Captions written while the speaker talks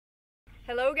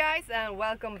Hello guys and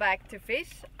welcome back to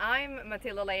F.I.S.H. I'm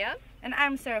Matilda Leijon. And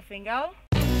I'm Sara Fingal.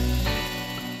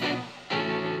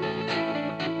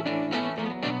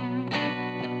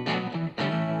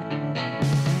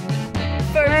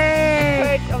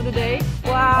 Perch of the day.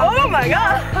 Wow! Oh my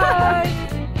god!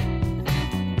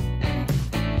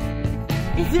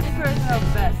 It's the personal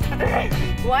best.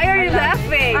 Why are you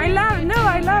laughing? I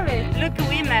love it. Look who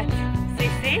we met.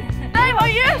 Cici. Oh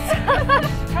yes!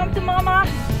 Come to mama.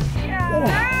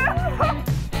 Yeah. Oh.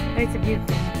 It's a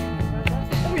beautiful.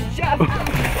 Oh yes!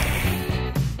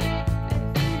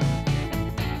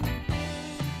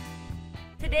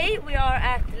 Today we are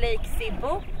at Lake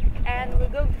Sibbo and we're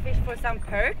going to fish for some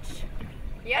perch.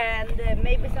 Yeah. And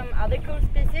maybe some other cool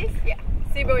species. Yeah.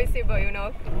 Sibbo is Sibbo, you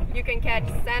know. You can catch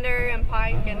Zander and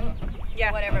pike and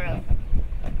whatever else.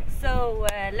 So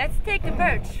let's take the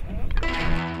perch.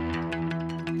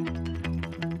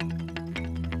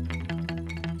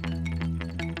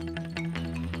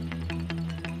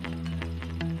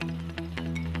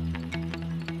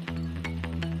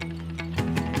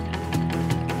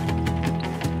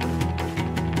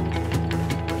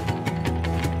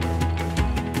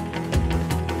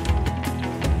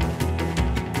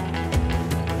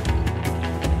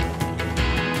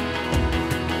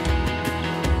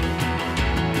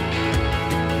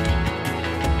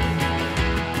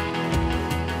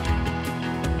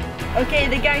 Okay,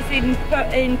 the guys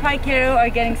in Pike Hero are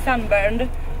getting sunburned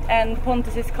and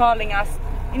Pontus is calling us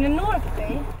in the North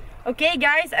Bay. Okay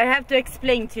guys, I have to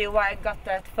explain to you why I got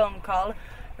that phone call.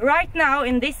 Right now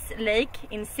in this lake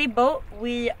in Sibbo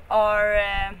we are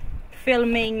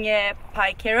filming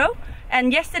Pike Hero,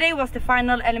 and yesterday was the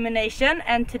final elimination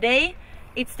and today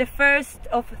it's the first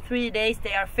of 3 days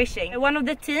they are fishing. One of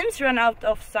the teams ran out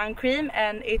of sun cream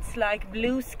and it's like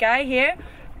blue sky here.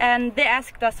 And they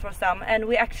asked us for some, and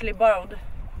we actually borrowed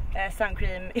sun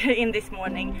cream in this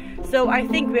morning. So I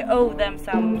think we owe them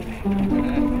some.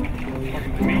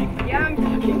 Yeah, I'm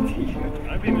talking to you.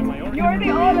 I've been in Mallorca. You're the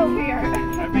olive here.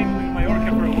 I've been in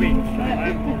Mallorca for a week, so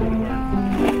I'm over the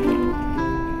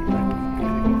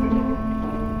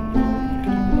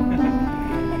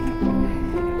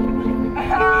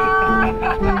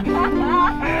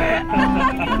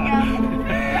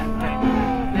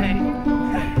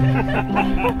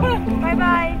Bye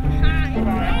bye.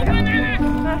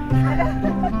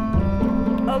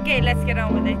 Okay, let's get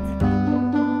on with it.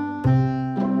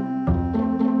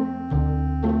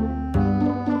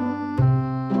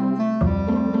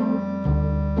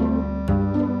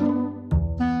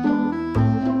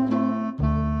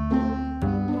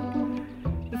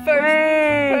 The first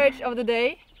perch of the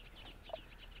day.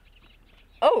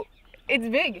 Oh, it's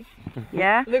big.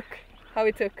 Yeah. Look how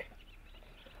it took.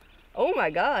 Oh my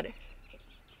god.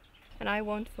 And I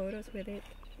want photos with it.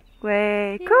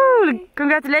 Way cool!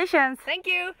 Congratulations! Thank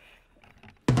you!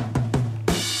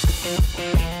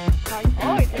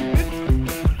 Oh, it's a good.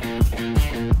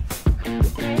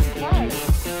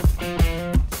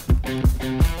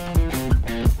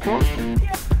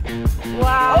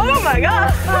 Wow! Oh my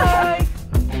god! Hi.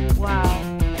 Wow!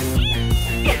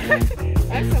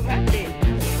 I'm so happy.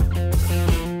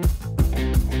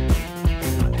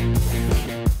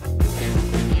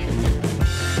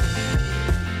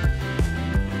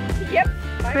 Yep,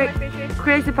 my fishes.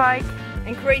 Crazy pike.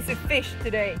 And crazy fish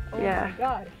today. Oh Yeah. my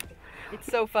god. It's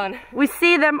so fun. We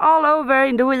see them all over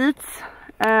in the weeds.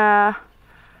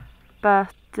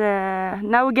 But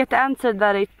now we get the answer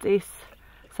that it is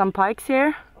some pikes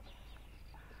here.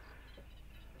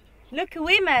 Look who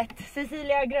we met!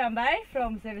 Cecilia Grönberg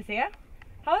from CVC.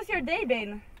 How's your day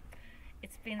been?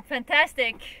 It's been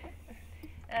fantastic.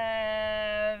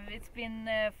 It's been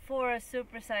 4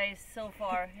 supersize so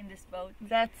far in this boat.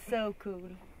 That's so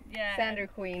cool. Yeah.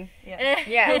 Zanderqueen. Yeah.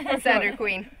 Yeah,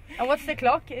 Zanderqueen. And what's the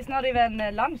clock? It's not even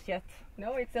lunch yet.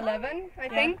 No, it's 11, I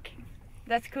think.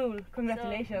 That's cool.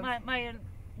 Congratulations. So my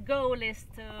goal is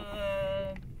to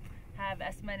have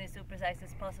as many supersize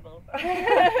as possible.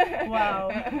 Wow.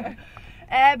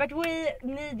 But we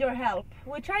need your help.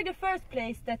 We tried the first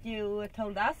place that you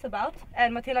told us about,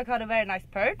 and Matilda caught a very nice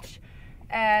perch.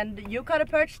 And you caught a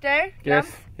perch there, Yes,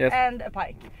 Grams, yes. and a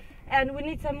pike. And we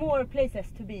need some more places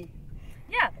to be.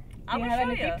 Yeah, I Do will you have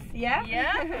show any you. tips? Yeah?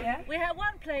 Yeah. Yeah. We have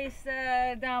one place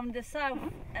down the south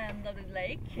end of the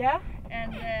lake. Yeah?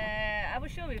 And I will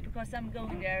show you because I'm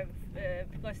going there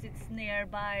because it's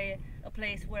nearby a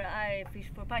place where I fish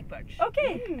for pike perch.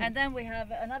 Okay. And then we have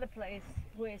another place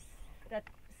with that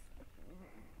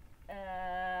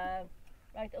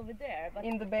right over there. But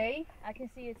In the bay. I can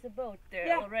see it's a boat there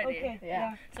Yeah, already. okay.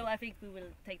 Yeah. So I think we will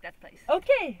take that place.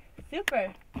 Okay,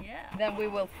 Super. Yeah. Then we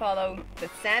will follow the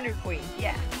Zanderqueen.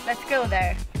 Yeah, let's go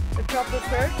there. The proper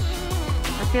perch.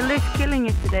 Matilda is killing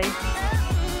it today.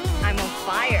 I'm on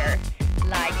fire,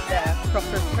 like the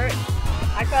proper perch.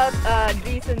 I caught a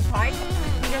decent pike.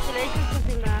 Congratulations,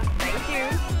 Matilda. Thank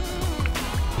you.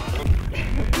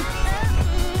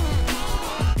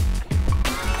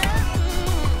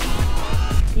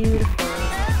 Beautiful.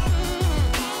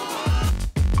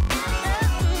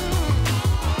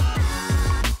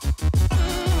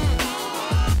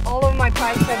 All of my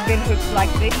pikes have been hooked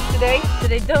like this today. So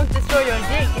they don't destroy your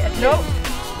jig at No, least.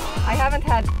 I haven't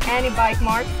had any bite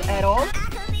marks at all.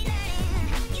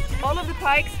 All of the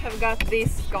pikes have got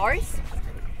these scars,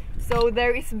 so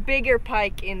there is bigger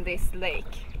pike in this lake.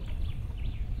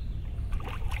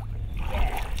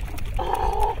 Yeah.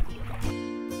 Oh.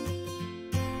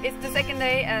 It's the second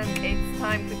day and it's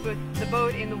time to put the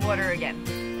boat in the water again.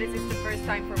 This is the first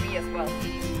time for me as well.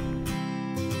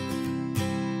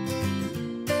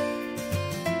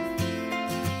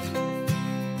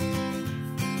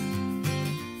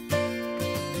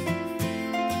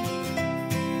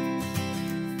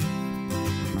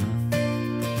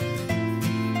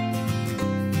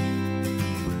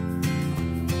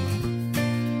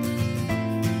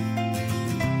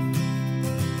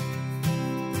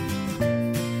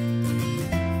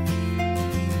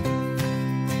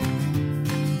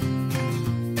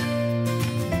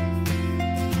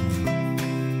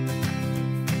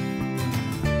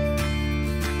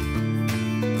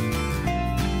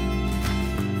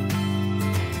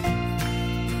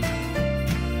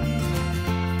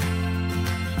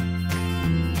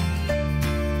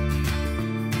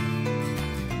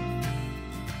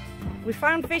 We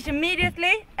found fish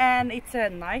immediately and it's a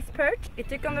nice perch. It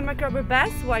took on the macrobber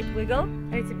bass, white wiggle,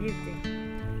 and it's a beauty.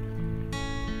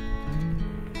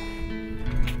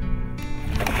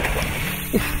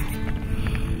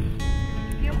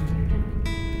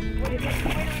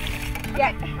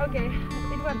 Yeah, Okay,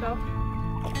 it went off.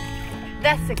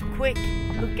 That's a quick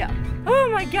lookout. Oh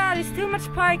my god, it's too much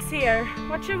pikes here.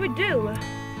 What should we do?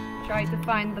 try to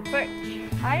find the perch.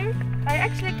 I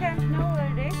actually can't know where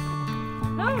it is.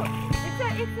 No,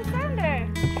 it's a Zander.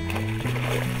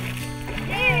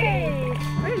 Yay!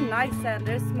 Very nice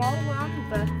Zander, small one,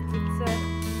 but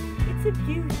it's a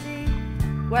beauty.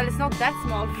 Well, it's not that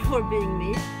small for being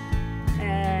me.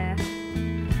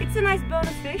 It's a nice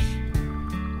bonus fish.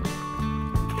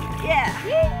 Yeah,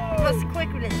 Yay! it was quick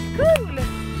release. Cool.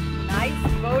 Nice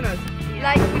bonus. Yeah.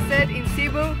 Like we said in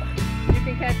Sibbo, you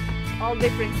can catch all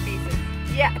different species.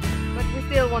 Yeah, But we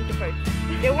still want the perch.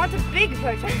 they want a big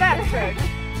perch, a fat perch.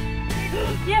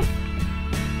 Yes.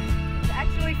 It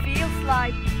actually feels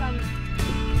like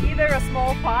either a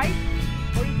small pike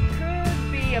or it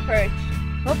could be a perch.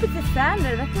 Hope it's a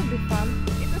Zander. That would be fun.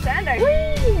 It's a Zander.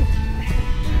 Whee!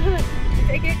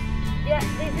 Take it. Yeah,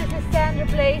 this is a Zander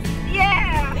place.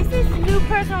 Yeah! This is new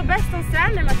personal best on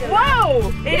Zander, Matilda.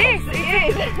 Whoa! It is.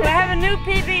 We have a new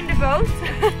PB in the boat.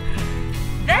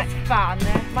 That's fun.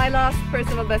 My last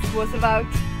personal best was about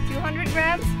 200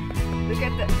 grams. Look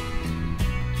at the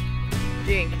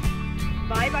jig.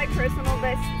 Bye bye personal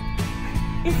best.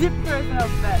 It's a personal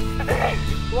best.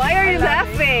 Why are you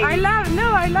laughing? I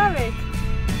love it.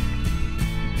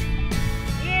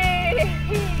 Yay!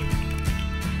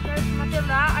 Because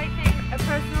Matilda, I think a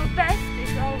personal best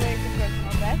is always a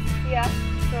personal best. Yeah.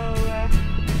 So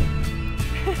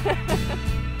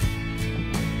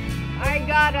I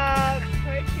got a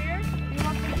perch here. you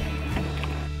want to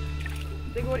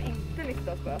Det går inte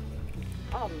lyfta spö.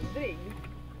 Aldrig.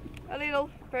 A little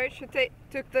perch who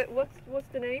took the what's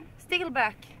the name?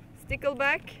 stickleback,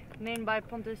 Stickleback. named by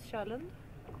Pontus Sjölund.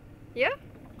 Yeah.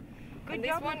 Good And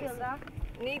this job, one Matilda.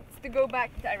 needs to go back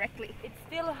directly. It's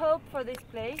still hope for this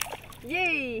place.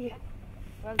 Yay!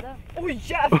 Well done. Oj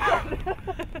jävlar!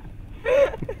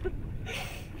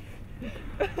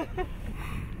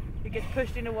 You get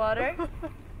pushed in the water.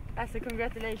 As a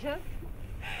congratulation.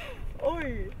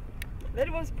 Oj! That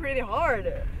was pretty hard.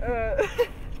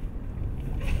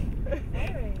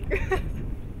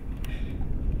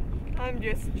 I'm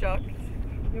just shocked.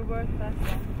 You're worth that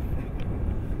one.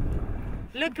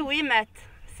 Look who we met,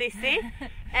 Sissy.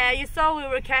 You saw we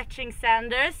were catching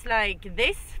Zanders like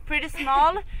this, pretty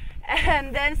small.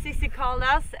 And then Sissy called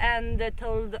us and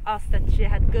told us that she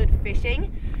had good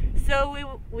fishing. So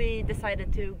we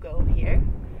decided to go here.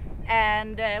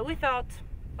 And we thought,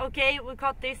 okay, we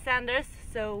caught these Zanders,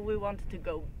 so we wanted to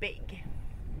go big.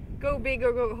 Go big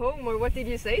or go home, or what did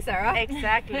you say, Sara?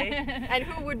 Exactly. And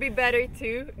who would be better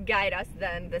to guide us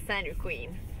than the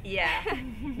Zanderqueen? Yeah.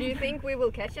 Do you think we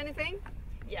will catch anything?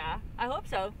 Yeah, I hope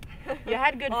so. You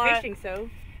had good Or- fishing, so.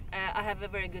 I have a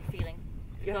very good feeling.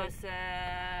 because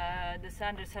the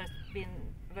Sanders has been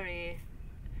very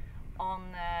on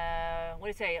what do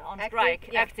you say, on Active? strike,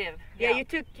 Yeah. active. Yeah, you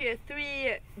took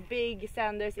 3 big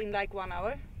Sanders in like 1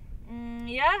 hour.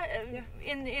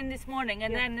 In this morning,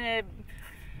 and then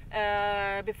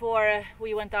before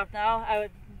we went out now, I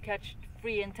would catch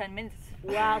 3 in 10 minutes.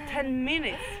 Wow, 10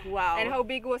 minutes. Wow. And how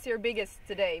big was your biggest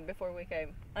today before we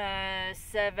came?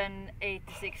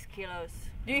 786 kilos.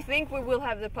 Do you think we will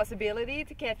have the possibility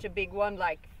to catch a big one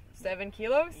like 7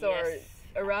 kilos or Yes.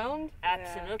 around?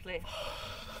 Absolutely.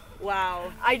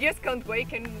 Wow. I just can't wait,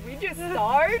 can we just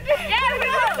start?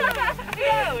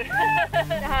 Yeah, we go!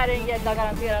 Det här är en gädda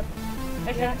garanterat.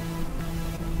 Jag känner...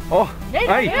 Åh, Nej,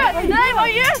 nej! nej, vad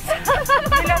yes!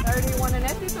 Or do you want an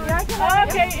episode?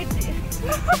 Okay,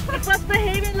 it was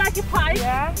behaving like a pike.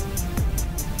 Yeah.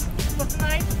 It was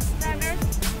nice, Sander.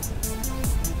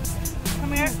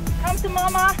 Come here, come to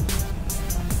mama.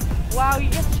 Wow, you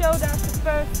just showed us the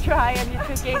first try and you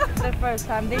took it the first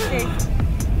time.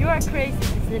 You are crazy,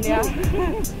 Cecilia.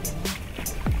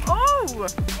 Oh!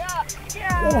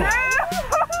 Yeah.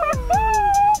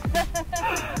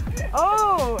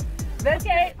 Oh!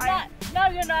 Okay, now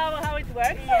you know how it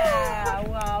works. Yeah,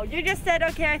 wow. You just said,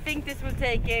 okay, I think this will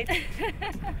take it.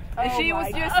 And she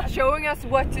was just showing us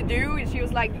what to do. And she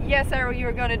was like, yes, Sara,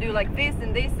 you're gonna do like this,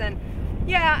 and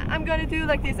yeah, I'm gonna do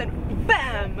like this, and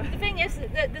bam! The thing is,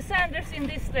 the Sanders in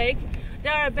this lake, they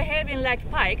are behaving like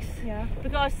pikes. Yeah.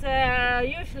 Because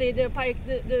usually the pike,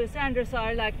 the Sanders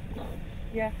are like,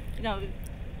 Yeah. you know,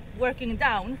 working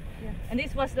down. Yeah. And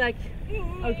this was like,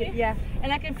 Okay, yeah.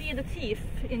 and I can feel the teeth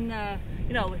in,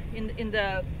 you know, in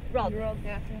the rod.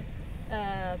 Yeah.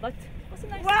 But it was a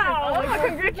nice Wow! Oh,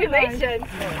 congratulations!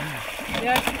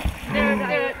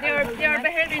 They're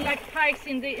behaving like pikes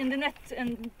in the net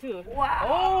and too. Wow!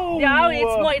 Oh! Yeah,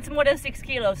 it's more than 6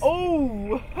 kilos.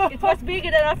 Oh! It was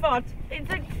bigger than I thought. It's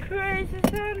a crazy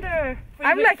Sander.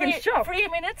 I'm like in shock. 3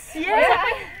 minutes. Yeah.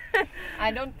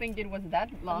 I don't think it was that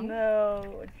long.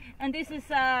 No. And this is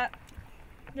the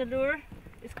lure.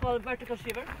 It's called vertical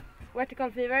shiver. Vertical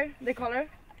fever, the color.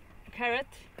 Carrot.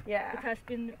 Yeah. It has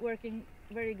been working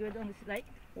very good on this lake.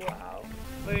 Wow.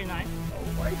 Very nice. Oh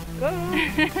my god.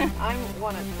 I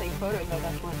want to take photos of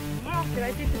that one. Can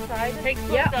I sit aside? Take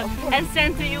photos and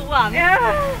send to you one. Yeah.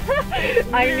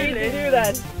 I need to do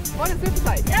that. What a super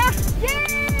size. Yeah.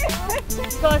 Yay!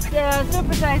 Because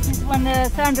super size is when the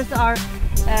Sanders are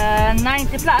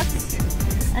 90 plus,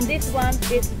 and this one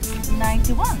is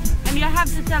 91. And you have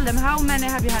to tell them, how many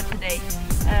have you had today?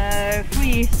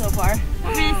 3 so far.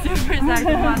 3 super size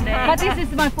in one day. But this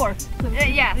is my 4th. So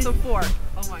Yeah, so 4.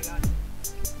 Oh my god.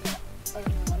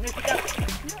 nu ska jag...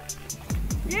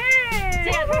 Yay!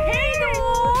 Säg hej då!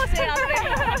 Säg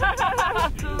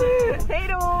Hej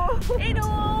då! hej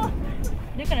då!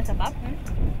 Nu kan du släppa.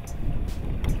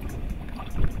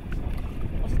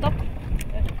 Och så stopp.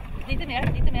 Lite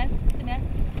mer, lite mer, lite mer.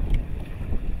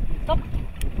 Stopp.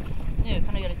 Nu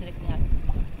kan du göra lite riktningar.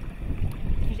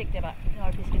 Försiktigt bara. Nu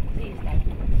har fisken precis där.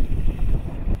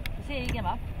 Du ser igen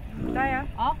va? Där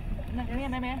ja. Ja,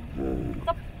 mer.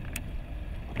 Stopp.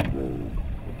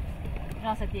 Nu har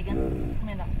jag sett igen. Kom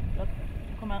igen då.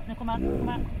 Nu kommer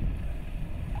han.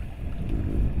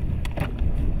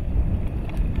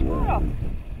 Bra.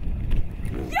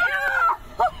 Ja!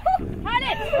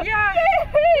 Härligt! Yeah.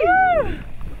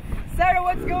 Sarah,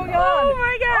 what's going on? Oh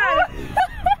my god!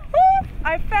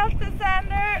 I felt the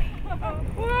Sander.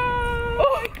 Whoa!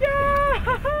 Oh my god!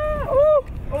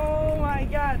 Oh my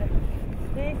god!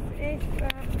 This is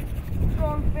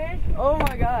strong fish. Oh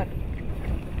my god.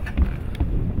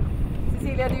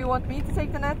 Cecilia, do you want me to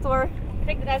take the net or?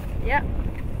 Take the net. Yeah.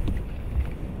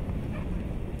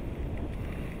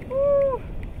 Woo.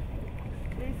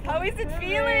 How is it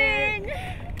feeling?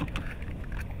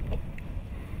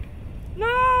 No!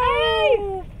 Hey!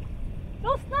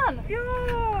 Lossnan! Ja!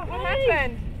 What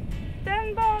happened?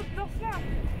 Den bara lossnade.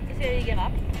 Du ser igen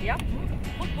va? Ja.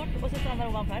 Fort. Och så stannar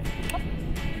ovanför. Hopp.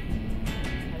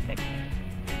 Perfekt.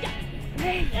 Ja!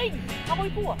 Nej! Han var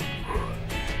ju på!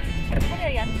 Kom ner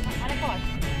igen. Han är kvar.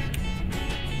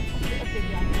 Och så upp lite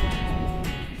grann.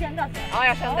 Kände alltså? Ja,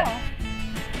 jag kände. Ja.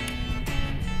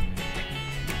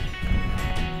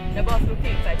 Jag bara slog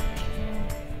till sig.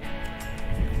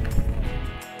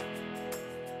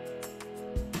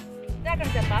 Där kan du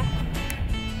släppa.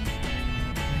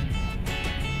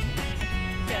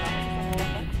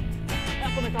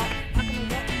 Han kommer ta.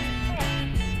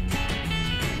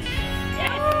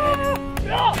 Yes!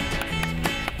 Bra!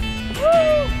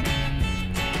 Woo!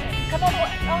 Kan man då?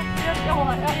 Ja, jag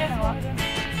har. Here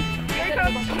it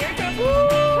comes.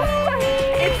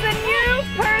 It's a new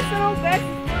personal best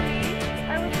for me.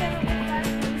 I was never with that.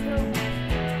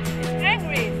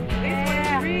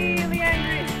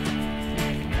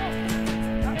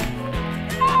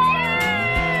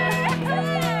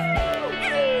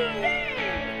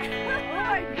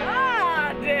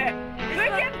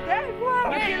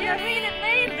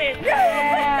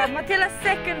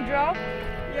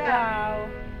 Wow.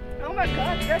 Oh my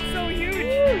god, that's so huge.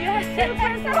 Ooh, you have 2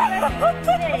 personal bests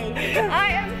today. I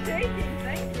am shaking,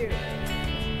 thank you.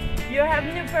 You have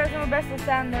new personal best of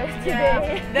Zander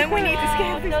today. Yeah. Then we need to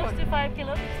scale this Close one. to 5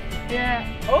 kilos. Yeah.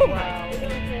 Oh Wow.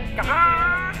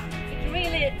 It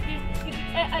really,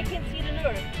 I can't see the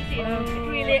lure. You see, it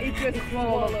really, it just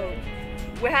swallowed.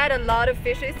 We had a lot of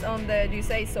fishes on the, do you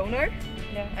say sonar?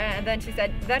 Yeah. And then she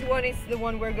said, that one is the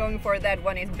one we're going for, that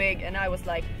one is big. And I was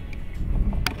like,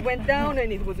 went down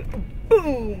and it was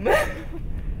boom.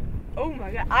 Oh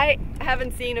my god, I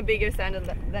haven't seen a bigger sandal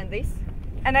than this.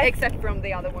 And Except from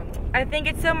the other one. I think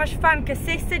it's so much fun because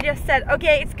Sister just said,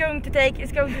 okay, it's going to take,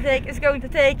 it's going to take, it's going to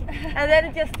take, and then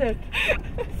it just took.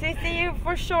 Sister, you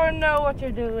for sure know what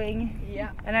you're doing.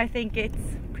 Yeah. And I think it's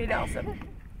pretty awesome.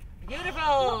 beautiful.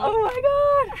 Oh my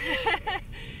god!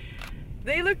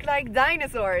 They look like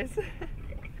dinosaurs.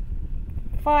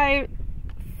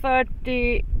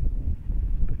 5:36.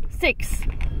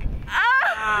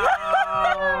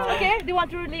 Ah! Okay, do you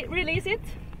want to release it?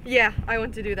 Yeah, I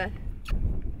want to do that.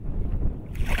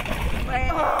 Bye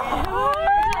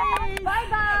bye. Bye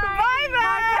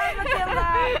bye! Matilda.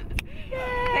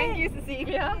 Thank you,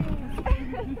 Cecilia.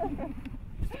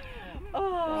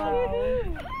 Oh.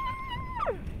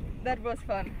 That was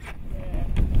fun.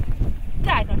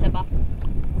 Där kan du släppa.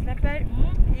 Släpper.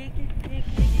 Gick.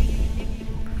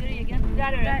 Ser du egen?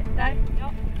 Där är det. Där.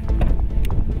 Ja.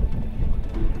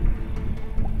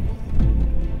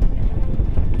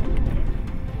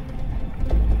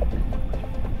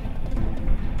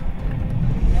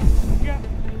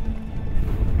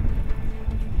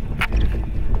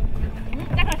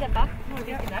 Där kan du släppa.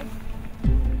 Där.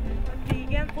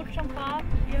 Fort som fan.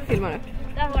 Filmar du?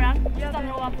 Där har han.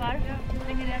 Stannar ovanför.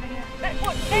 Längre ner. Nej,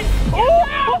 fort. Nej.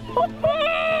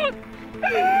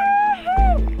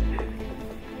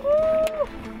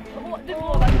 Du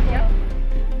vågar inte.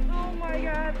 Oh my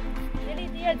god. Det är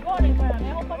lite gäddvarning på den här, men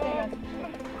jag hoppas det är.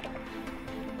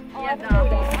 Gädda.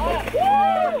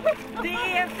 Det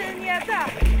är en fin gädda.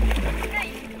 Nej.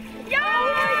 Ja!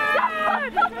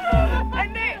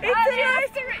 And it's a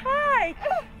nice pike.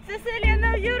 Cecilia,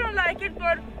 no, you don't like it,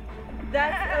 but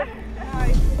that's a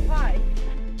nice pike.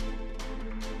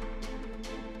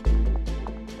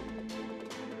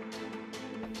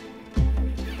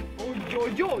 Oj,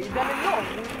 oj, oj, den är lång.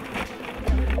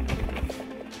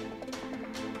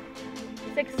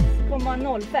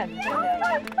 6,05.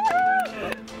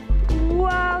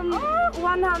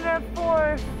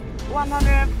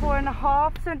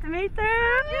 104.5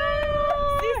 centimeters.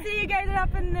 Sissy, you guys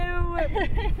up a new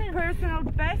personal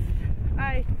best,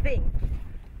 I think.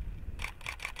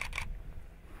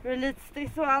 Release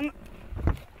this one.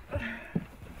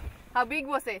 How big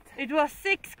was it? It was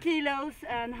 6 kilos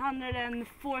and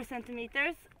 104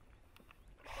 centimeters.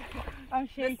 I'm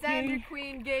The shaking.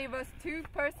 Zanderqueen gave us 2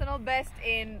 personal best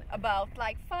in about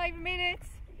like 5 minutes.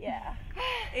 Yeah,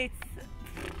 it's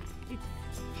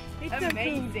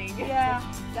Amazing. Okay. Yeah.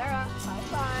 Sara, high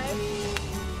five.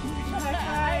 Bye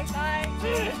bye.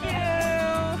 Thank you.